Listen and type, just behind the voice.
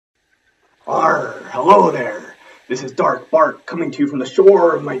Arr, hello there. This is Dark Bart coming to you from the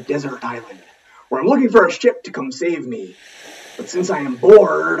shore of my desert island, where I'm looking for a ship to come save me. But since I am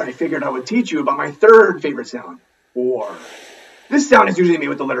bored, I figured I would teach you about my third favorite sound, or. This sound is usually made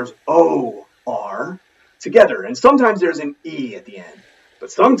with the letters O, R, together, and sometimes there's an E at the end, but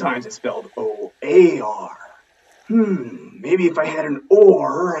sometimes it's spelled O-A-R. Maybe if I had an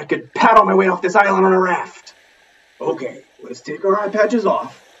oar, I could paddle my way off this island on a raft. Okay, let's take our eye patches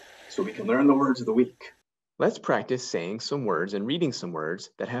off so we can learn the words of the week. Let's practice saying some words and reading some words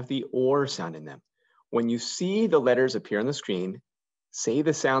that have the or sound in them. When you see the letters appear on the screen, say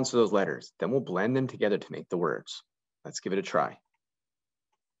the sounds of those letters. Then we'll blend them together to make the words. Let's give it a try.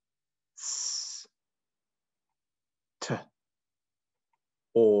 S, t,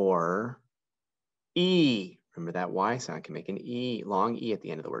 or, e. Remember that Y sound can make an E, long E at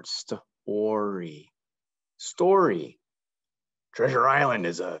the end of the word. Story. Story. Treasure Island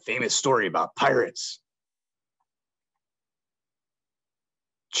is a famous story about pirates.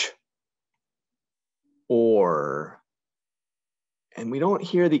 Ch, or. And we don't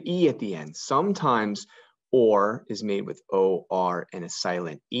hear the E at the end. Sometimes or is made with O-R and a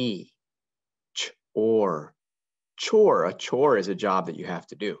silent E. Ch, or. Chore. A chore is a job that you have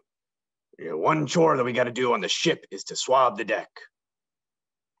to do. One chore that we got to do on the ship is to swab the deck.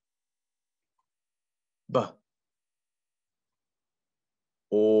 B.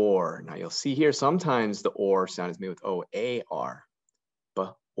 Or. Now you'll see here sometimes the or sound is made with O-A-R. B,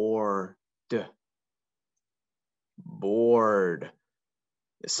 or, d. Board.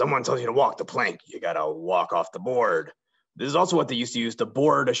 If someone tells you to walk the plank, you got to walk off the board. This is also what they used to use to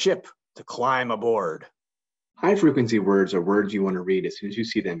board a ship, to climb aboard. High-frequency words are words you want to read as soon as you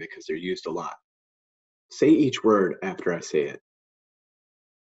see them because they're used a lot. Say each word after I say it.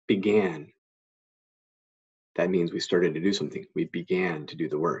 Began. That means we started to do something. We began to do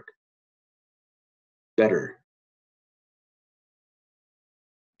the work. Better.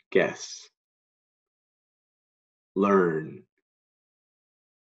 Guess. Learn.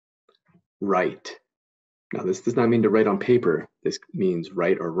 Write. Now, this does not mean to write on paper. This means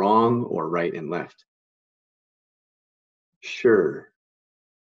right or wrong or right and left. Sure.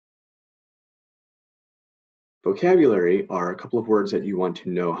 Vocabulary are a couple of words that you want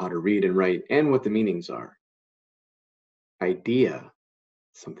to know how to read and write and what the meanings are. Idea,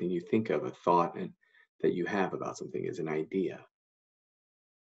 something you think of, a thought and that you have about something is an idea.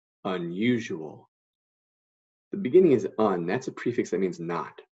 Unusual. The beginning is un, that's a prefix that means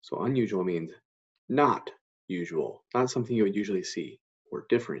not. So unusual means not usual, not something you would usually see, or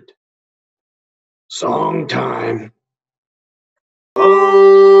different. Song time.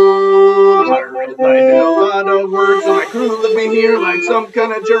 Oh, I read a lot of words, so my crew left me here like some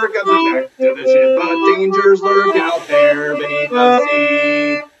kind of jerk. I went back to the ship, but dangers lurk out there beneath the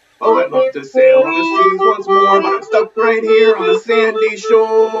sea. Oh, I'd love to sail on the seas once more, but I'm stuck right here on the sandy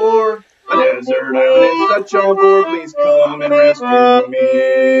shore. A desert island is such a bore, please come and rescue me.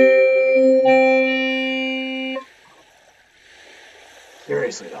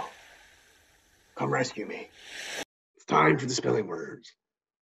 Seriously though, come rescue me. It's time for the spelling words.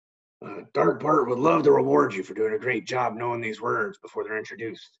 Dark Bart would love to reward you for doing a great job knowing these words before they're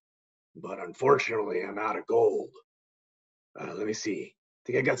introduced. But unfortunately, I'm out of gold. Let me see. I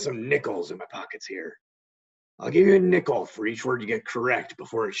think I got some nickels in my pockets here. I'll give you a nickel for each word you get correct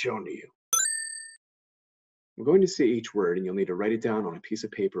before it's shown to you. I'm going to say each word and you'll need to write it down on a piece of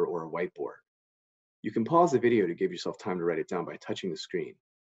paper or a whiteboard. You can pause the video to give yourself time to write it down by touching the screen.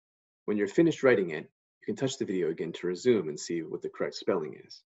 When you're finished writing it, you can touch the video again to resume and see what the correct spelling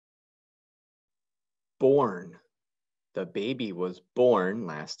is. Born. The baby was born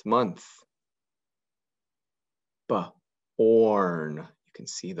last month. Born. You can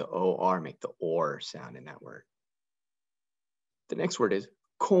see the O-R make the or sound in that word. The next word is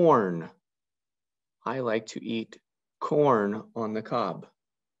corn. I like to eat corn on the cob.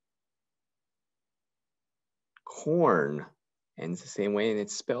 Corn ends the same way and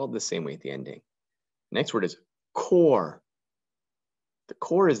it's spelled the same way at the ending. Next word is core. The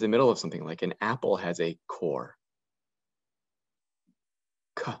core is the middle of something, like an apple has a core.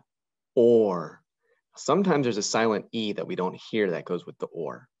 Or. Sometimes there's a silent E that we don't hear that goes with the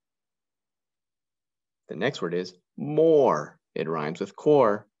or. The next word is more. It rhymes with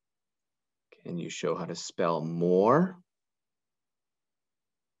core. Can you show how to spell more?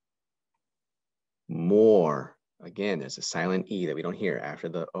 More. Again, there's a silent E that we don't hear after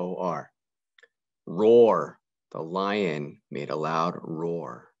the O-R. Roar. The lion made a loud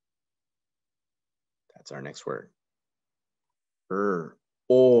roar. That's our next word. Or.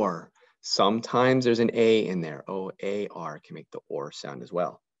 Sometimes there's an A in there. O-A-R can make the or sound as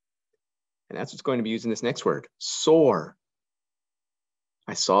well. And that's what's going to be used in this next word, soar.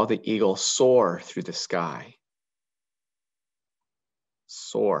 I saw the eagle soar through the sky.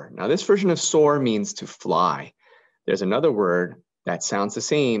 Soar. Now this version of soar means to fly. There's another word that sounds the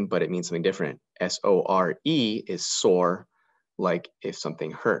same, but it means something different. S-O-R-E is sore, like if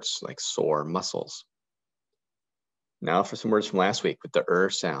something hurts, like sore muscles. Now for some words from last week with the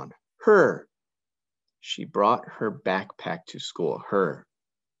sound. Her. She brought her backpack to school. Her.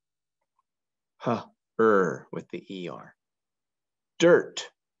 With the ER.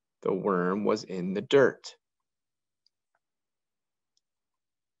 Dirt. The worm was in the dirt.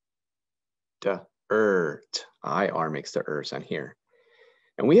 Dirt. IR makes the sound here.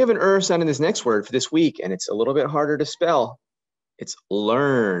 And we have an sound in this next word for this week, and it's a little bit harder to spell. It's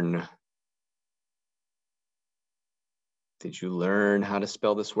learn. Did you learn how to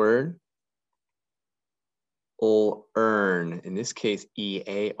spell this word? Earn. In this case,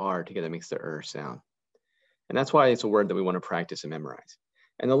 E-A-R together makes the sound. And that's why it's a word that we want to practice and memorize.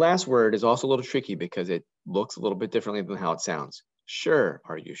 And the last word is also a little tricky because it looks a little bit differently than how it sounds. Sure.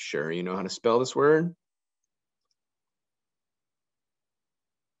 Are you sure you know how to spell this word?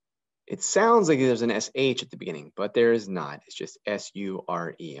 It sounds like there's an SH at the beginning, but there is not. It's just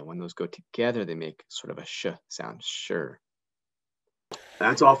S-U-R-E. And when those go together, they make sort of a sh sound. Sure.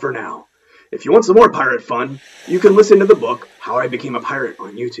 That's all for now. If you want some more pirate fun, you can listen to the book, How I Became a Pirate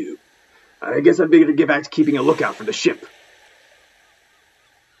on YouTube. I guess I'd better get back to keeping a lookout for the ship.